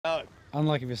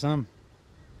Unlucky for some.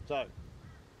 So,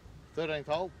 13th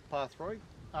hole, par 3.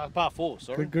 Par 4,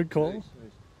 sorry. Good call. Jeez.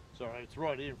 Sorry, it's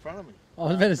right here in front of me. I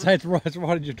was about to say it's right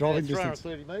at your driving distance.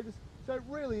 330 metres. So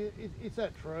really, it's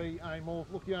that tree. Aim off.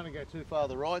 Look, you only go too far to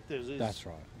the right. That's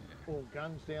right. Yeah. All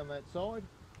guns down that side.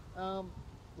 Look,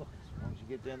 as long as you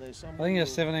get down there somewhere. I think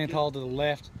it's 17th hole to the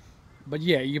left. But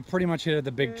yeah, you pretty much hit at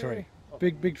the big tree.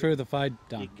 Big tree with the fade,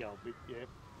 done. You go a bit,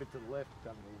 bit to the left,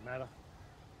 doesn't really matter.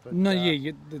 But, no,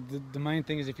 yeah, the main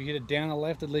thing is if you hit it down the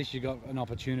left, at least you got an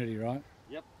opportunity, right?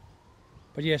 Yep.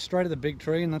 But yeah, straight at the big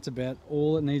tree, and that's about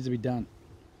all that needs to be done.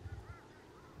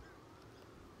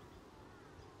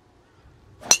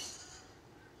 I've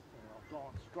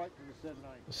gone straight to the 17.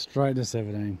 Straight to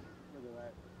 17. Look at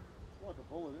that. Like a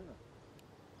bullet, isn't it?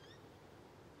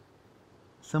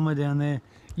 Somewhere down there.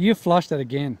 You flushed that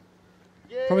again.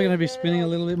 Yeah, Probably going to be spinning a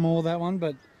little bit more that one,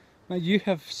 but mate, you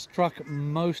have struck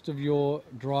most of your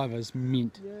drivers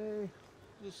mint. Yeah,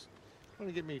 just trying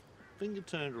to get my finger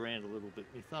turned around a little bit,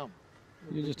 my thumb.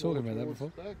 You were just talking about that before.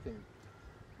 Back and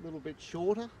a little bit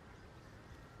shorter.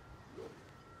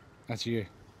 That's you.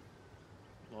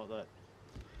 Like that.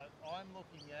 I'm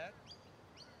looking at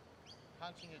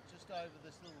punching it just over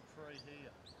this little tree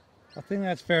here. I think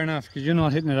that's fair enough because you're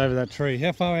not hitting it over that tree.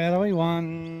 How far out are we?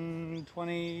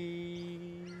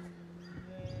 120? Yeah.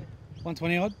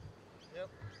 120 odd? Yep.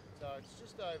 So it's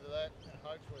just over that and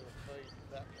hopefully it'll feed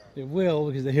that way. It will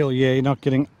because the hill, yeah, you're not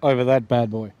getting over that bad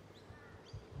boy.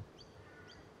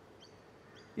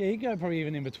 Yeah, you go probably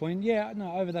even in between. Yeah,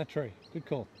 no, over that tree. Good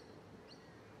call.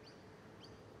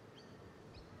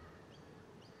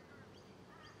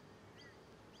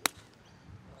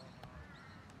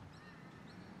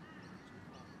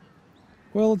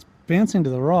 Well, it's bouncing to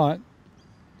the right.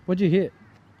 What'd you hit?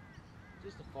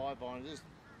 Just a 5-iron, just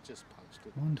punched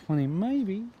it. 120,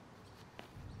 maybe.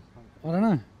 I don't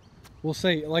know. We'll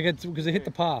see. Like it's because it hit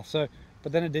the path, so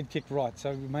but then it did kick right,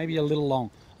 so maybe a little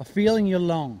long. A feeling you're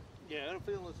long. Yeah, I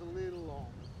feel it's a little long.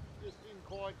 Just didn't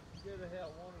quite get it how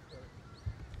I wanted to.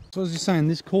 So I was just saying,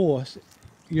 this course,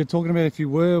 you're talking about if you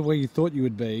were where you thought you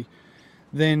would be,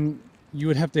 then you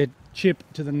would have to chip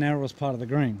to the narrowest part of the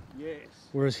green. Yes.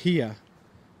 Whereas here,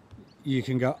 you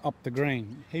can go up the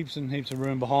green. Heaps and heaps of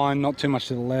room behind, not too much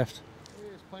to the left. Yeah,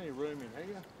 there's plenty of room in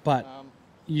here. But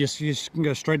you just can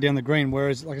go straight down the green,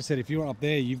 whereas, like I said, if you're up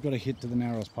there, you've got to hit to the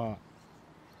narrowest part.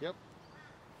 Yep.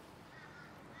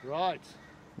 Right.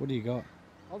 What do you got?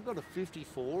 I've got a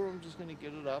 54. I'm just going to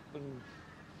get it up and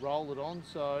roll it on.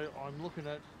 So I'm looking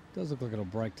at... It does look like it'll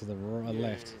break to the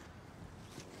left.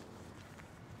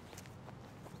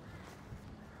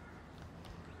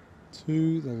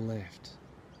 To the left.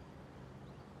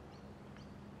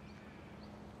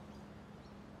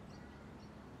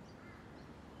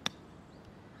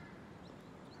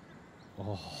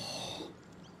 Oh.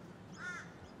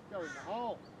 Go in the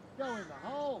hole. Go in the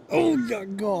hole. Oh,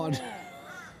 God.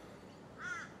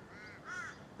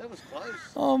 That was close.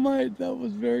 Oh, mate, that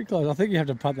was very close. I think you have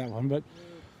to putt that one, but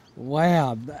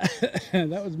wow,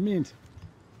 that was mint.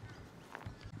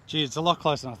 Gee, it's a lot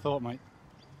closer than I thought, mate.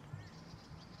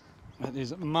 That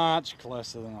is much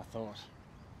closer than I thought.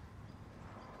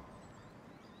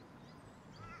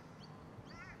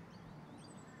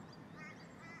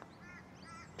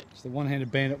 It's the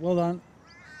one-handed bandit. Well done.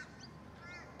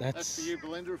 That's for you,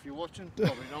 Belinda, if you're watching.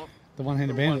 Probably not. The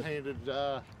one-handed bandit.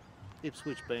 One-handed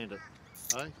Ipswich bandit.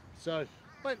 Eh? So,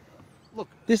 but look.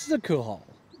 This is a cool hole.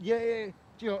 Yeah.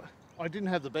 You know, I didn't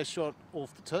have the best shot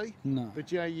off the tee. No.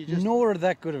 But yeah, you just... Nor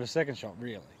that good of a second shot,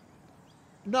 really.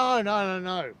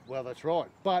 No. Well, that's right.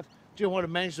 But do you know what? I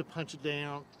managed to punch it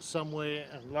down somewhere,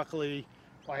 and luckily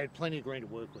I had plenty of green to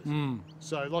work with.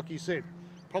 So, like you said,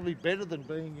 probably better than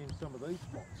being in some of these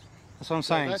spots. That's what I'm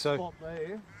saying. That spot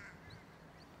there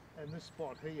and this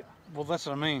spot here. Well, that's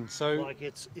what I mean. So, like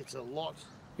it's a lot.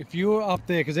 If you were up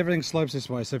there, because everything slopes this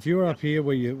way, so if you were up here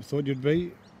where you thought you'd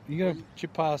be, you got to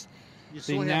chip past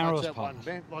the narrowest part.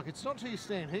 Like it's not till you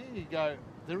stand here you go,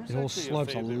 there is it all actually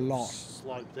slopes a fair a bit lot. of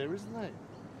slope there, isn't there?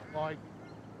 Like,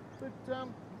 but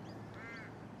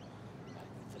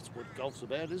that's what golf's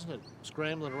about, isn't it?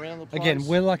 Scrambling around the place. Again,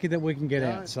 we're lucky that we can get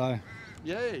out, so.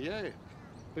 Yeah.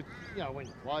 But you know, when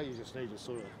you play, you just need to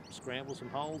sort of scramble some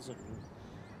holes and,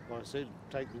 like I said,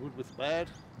 take the good with the bad.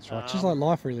 That's right. Just like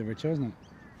life, really, Richo, isn't it?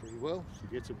 Pretty well. You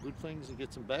get some good things and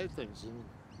get some bad things, and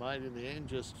mate, in the end,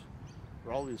 just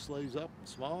roll your sleeves up and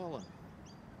smile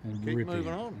and keep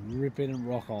moving on. Rip it and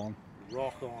rock on.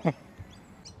 Rock on.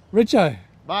 Richo.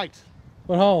 Mate.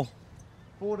 What hole?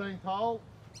 14th hole.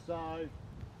 So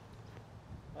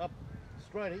up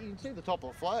straight. You can see the top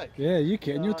of the flag. Yeah, you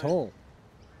can. So, you're tall.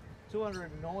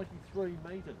 293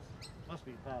 metres. Must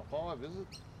be par 5, is it?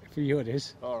 For you it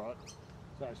is. All right.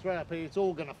 So straight up here, it's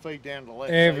all going to feed down to the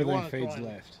left. Everything so feeds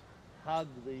left. Hug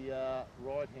the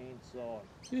right-hand side.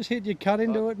 Just hit your cut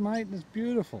into it, mate, and it's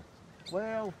beautiful.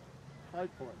 Well,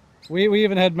 hopefully. We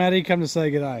even had Matty come to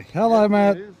say g'day. Hello,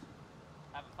 Matt. It is.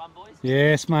 Having fun, boys?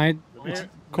 Yes, mate. Mayor,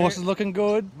 Course is looking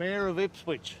good. Mayor of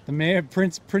Ipswich. The mayor,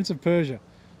 Prince of Persia.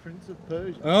 Prince of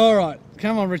Persia. All right,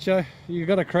 come on, Richo. You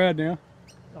got a crowd now.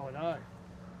 Oh, I know.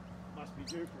 Must be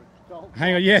due for a golf.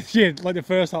 Hang on, yeah, like the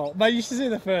first hole. Mate, you should see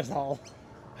the first hole.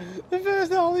 The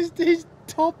first hole, he's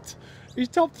topped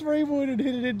 3 wood and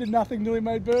hit it into nothing till he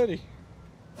made birdie.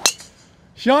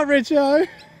 Shot, Richo.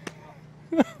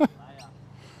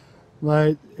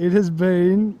 Mate, it has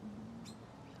been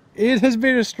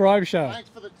a stripe show. Thanks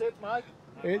for the tip, mate.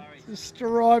 It's a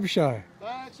stripe show.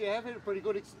 Thanks, you have hit it pretty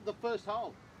good. It's the first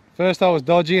hole. First hole was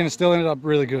dodgy and it still ended up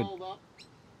really good. Hold up.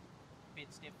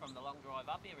 Bit stiff from the long drive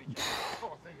up here, Richard.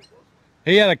 Oh, I think it was.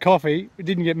 He had a coffee, he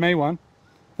didn't get me one.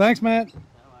 Thanks, Matt. No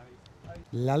worries.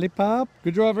 Lollipop.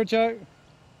 Good drive, Richo.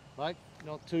 Mate,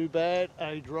 not too bad.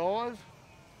 A drive.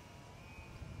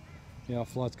 Yeah, our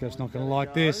flight scope's not going to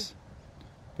like this.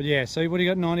 But yeah, so what do you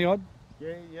got, 90 odd?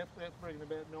 Yeah, yep, that's bringing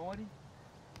about 90.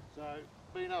 So,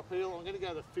 being uphill, I'm going to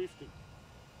go to 50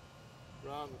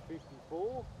 rather than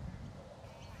 54.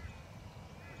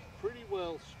 Pretty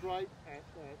well straight at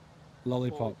that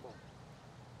Lollipop.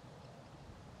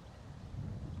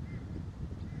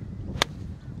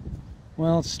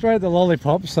 Well, it's straight at the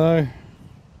lollipop, so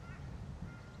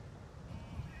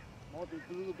Might be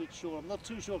a little bit short. I'm not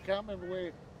too sure. Can't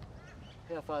remember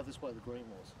how far this way the green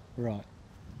was. right.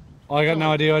 I got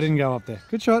no idea. I didn't go up there.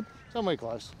 Good shot. Somewhere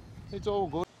close. It's all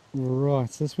good. Right,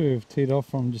 so that's where we've teed off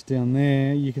from, just down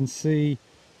there. You can see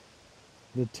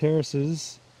the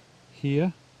terraces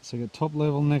here. So you got top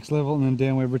level, next level, and then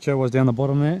down where Richo was down the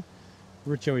bottom there.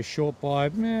 Richo is short by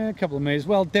a couple of metres.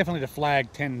 Well, definitely the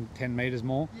flag 10 metres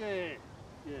more. Yeah,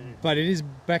 yeah. But it is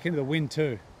back into the wind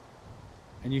too.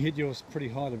 And you hit yours pretty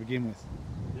high to begin with.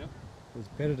 Yep. It's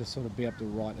better to sort of be up to the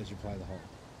right as you play the hole.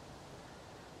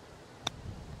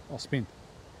 Oh, spin.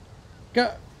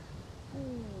 Go!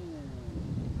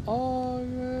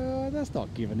 Oh, that's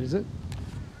not given, is it?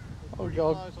 Oh,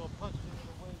 God.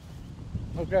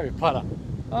 I'll grab your putter.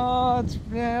 Oh, it's,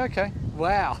 yeah, okay.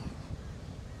 Wow.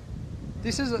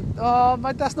 This is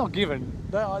mate, that's not given.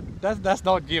 That's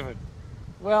not given.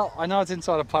 Well, I know it's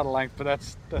inside a putter length, but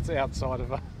that's outside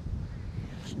of a.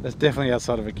 That's definitely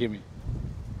outside of a gimme.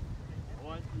 I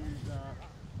won't use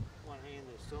one hand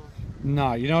this time.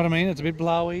 No, you know what I mean? It's a bit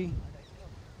blowy.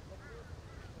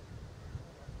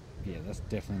 Yeah, that's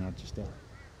definitely not just a.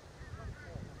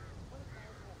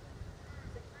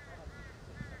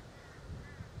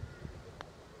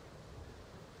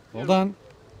 Well done.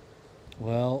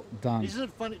 Well done. Isn't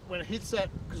it funny when it hits that?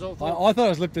 Because I thought it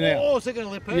was lifting out. Oh, is it going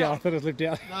to lip out? Yeah, I thought it was lipped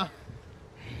out. No.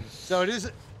 So it is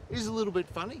a little bit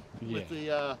funny Yeah. with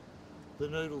the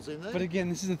noodles in there. But again,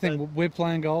 this is the thing. We're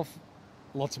playing golf.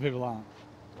 Lots of people aren't.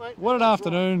 Mate, What an that's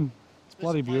afternoon. It's There's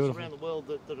bloody some places beautiful. around the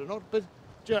world that are not. But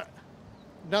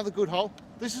another good hole.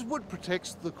 This is what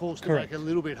protects the course to Correct. make it a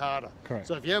little bit harder. Correct.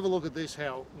 So if you have a look at this,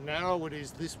 how narrow it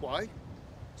is this way.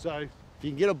 So if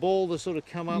you can get a ball to sort of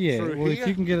come up Yeah, through well, here, if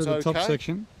you can get it's at the top okay,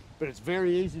 section. but it's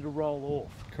very easy to roll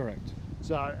off. Correct.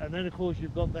 So, and then of course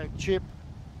you've got that chip.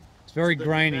 It's very It's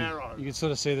grainy. narrow. You can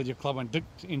sort of see that your club went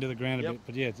into the ground a Yep. bit,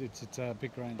 but yeah, it's a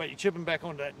bit grainy. But you're chipping back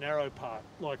onto that narrow part.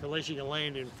 Like unless you can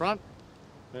land in front,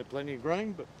 there's plenty of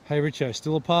green, but Hey, Richo,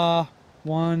 still a par.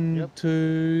 1, Yep.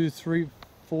 2, 3,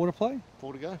 4 to play.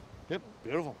 4 to go. Yep,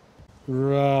 beautiful.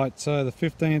 Right, so the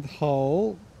 15th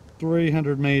hole,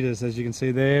 300 metres, as you can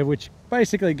see there, which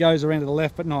basically goes around to the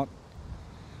left, but not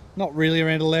really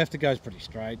around to the left. It goes pretty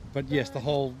straight. But yes, the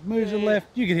hole moves to the Yeah. left.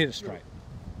 You can hit it straight.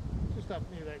 Just up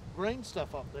near that green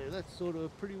stuff up there, that's sort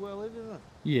of pretty well in, isn't it?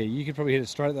 Yeah, you could probably hit it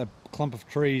straight at that clump of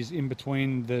trees in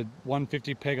between the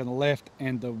 150 peg on the left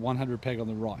and the 100 peg on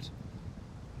the right.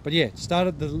 But yeah, start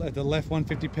at the left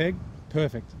 150 peg,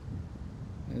 perfect.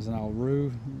 There's an old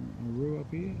roo up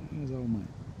here. There's old mate.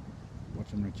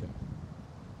 Watching Richo.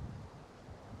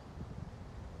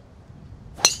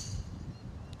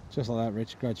 Just like that,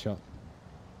 Rich. Great shot.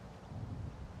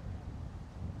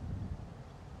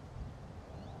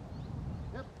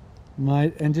 Yep.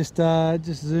 Mate, and just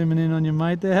zooming in on your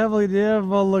mate there. Have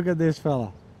a look at this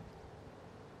fella.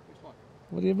 Which one?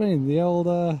 What do you mean? The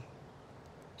old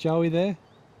Joey there?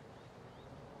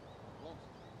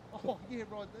 Oh, yeah,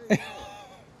 right there. Yeah.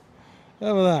 How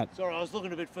about that? Sorry, I was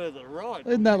looking a bit further to the right.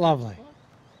 Isn't that lovely?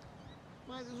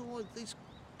 Mate, these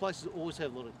places always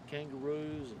have a lot of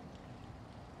kangaroos.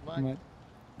 And, mate,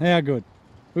 Mate, how good.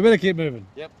 We better keep moving.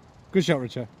 Yep, Good shot,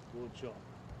 Richard. good shot.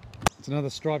 It's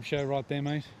another stripe show right there,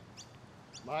 mate.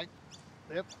 Mate,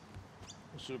 yep.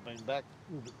 I should have been back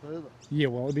a little bit further. Yeah,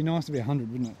 well, it'd be nice to be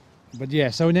 100, wouldn't it? But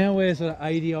yeah, so now we're sort of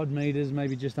 80 odd meters,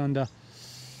 maybe just under.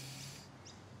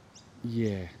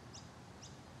 Yeah.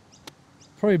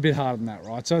 Probably a bit harder than that,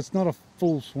 right? So it's not a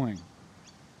full swing.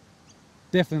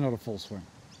 Definitely not a full swing.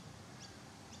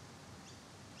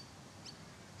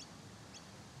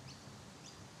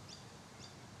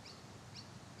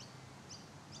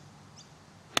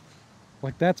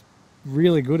 Like, that's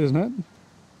really good, isn't it?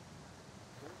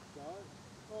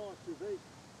 Oh, it's too big.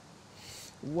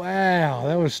 Wow,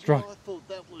 that was struck I thought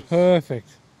that was... perfect.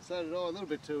 So did I, a little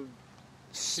bit too...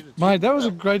 Mate, that was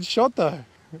a great shot though.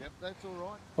 Yep, that's all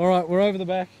right. All right, we're over the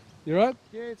back. You right?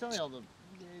 Yeah, it's only on the...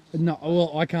 Yeah, just... No,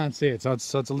 well, I can't see it, so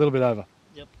it's a little bit over.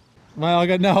 Yep. Mate, I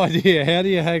got no idea. How do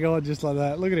you hang on just like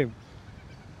that? Look at him.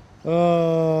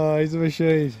 Oh, he's a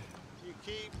machine. You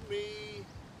keep me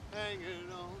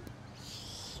hanging on.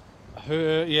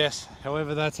 Yes,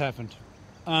 however that's happened.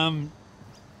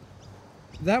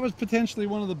 That was potentially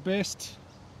one of the best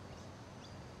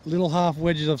little half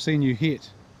wedges I've seen you hit.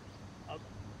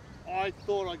 I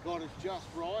thought I got it just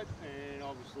right, and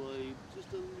obviously just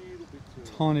a little bit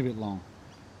too... Tiny bit long.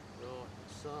 Right,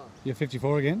 so... You're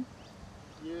 54 again?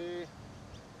 Yeah.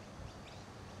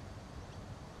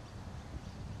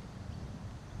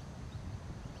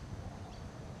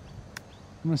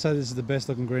 I'm going to say this is the best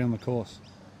looking green on the course.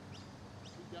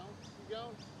 Keep going, keep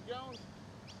going, keep going.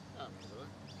 No, I'm happy with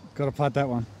that. Got to putt that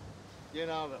one. Yeah,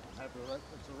 no, I'm happy with that.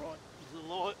 That's all right. It's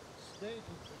a light stanchion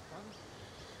for fun.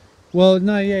 Well,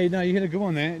 no, yeah, no, you hit a good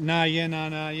one there. No,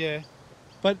 yeah.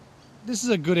 But this is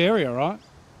a good area, right?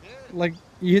 Yeah. Like,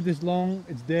 you hit this long,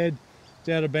 it's dead, it's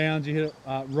out of bounds. You hit it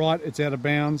right, it's out of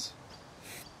bounds.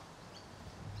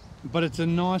 But it's a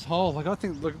nice hole. Like, I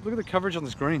think, look at the coverage on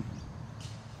this green.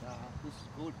 This is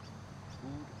good.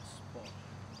 Good spot.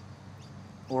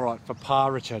 All right, for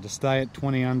par, Richard, to stay at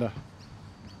 20 under.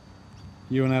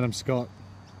 You and Adam Scott.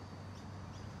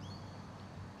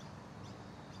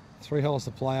 3 holes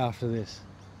to play after this.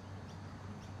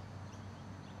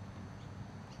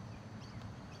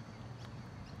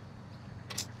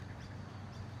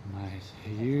 Mate,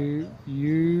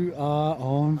 you are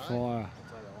on fire.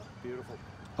 Beautiful.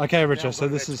 Okay, Now Richard, I've so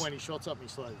got this about is 20 shots up my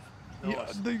sleeve. yeah,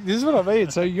 Nice. this is what I mean.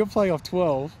 So you're playing off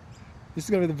 12. This is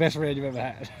going to be the best round you've ever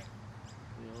had.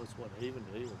 You know, it's what, even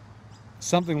to even.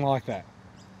 Something like that.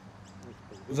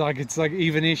 It's like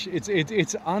even-ish.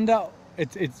 It's under.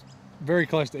 It's very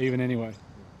close to even anyway.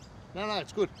 No,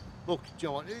 it's good. Look,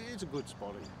 John, it's a good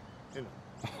spot here. You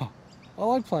know. I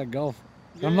like playing golf.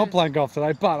 Yeah. I'm not playing golf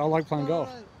today, but I like playing golf.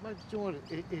 No, mate, John,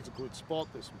 it's a good spot.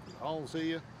 There's some good holes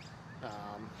here. Yeah,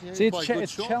 See, you it's play good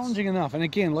it's shots. challenging enough. And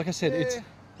again, like I said, it's Yeah.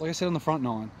 like I said on the front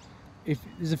nine. If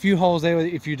there's a few holes there, where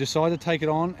if you decide to take it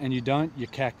on and you don't, you're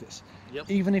cactus. Yep.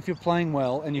 Even if you're playing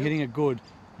well and you're Yep. hitting it good,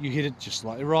 you hit it just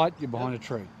slightly right, you're behind a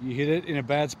tree. You hit it in a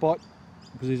bad spot,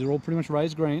 because these are all pretty much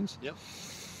raised greens. Yep.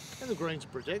 And the greens are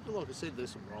protected. Like I said,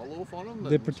 there's some roll off on them.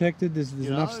 They're protected. There's you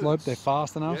enough know, slope. They're it's-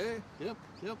 fast enough. Yeah.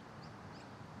 Yep.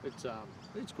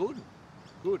 It's good.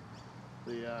 Good.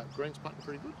 The greens putting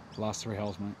pretty good. Last 3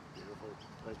 holes, mate. Beautiful.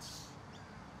 Let's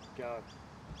go.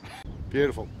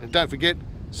 Beautiful. And don't forget,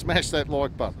 smash that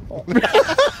like button. You're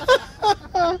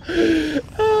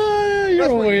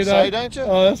That's a what you weirdo. say, don't you?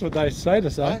 Oh, that's what they say to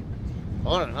say. Hey?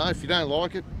 I don't know. If you don't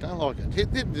like it, don't like it.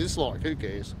 Hit dislike. Who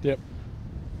cares? Yep.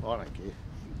 I don't care.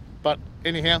 But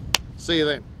anyhow, see you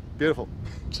then. Beautiful.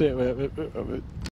 See you.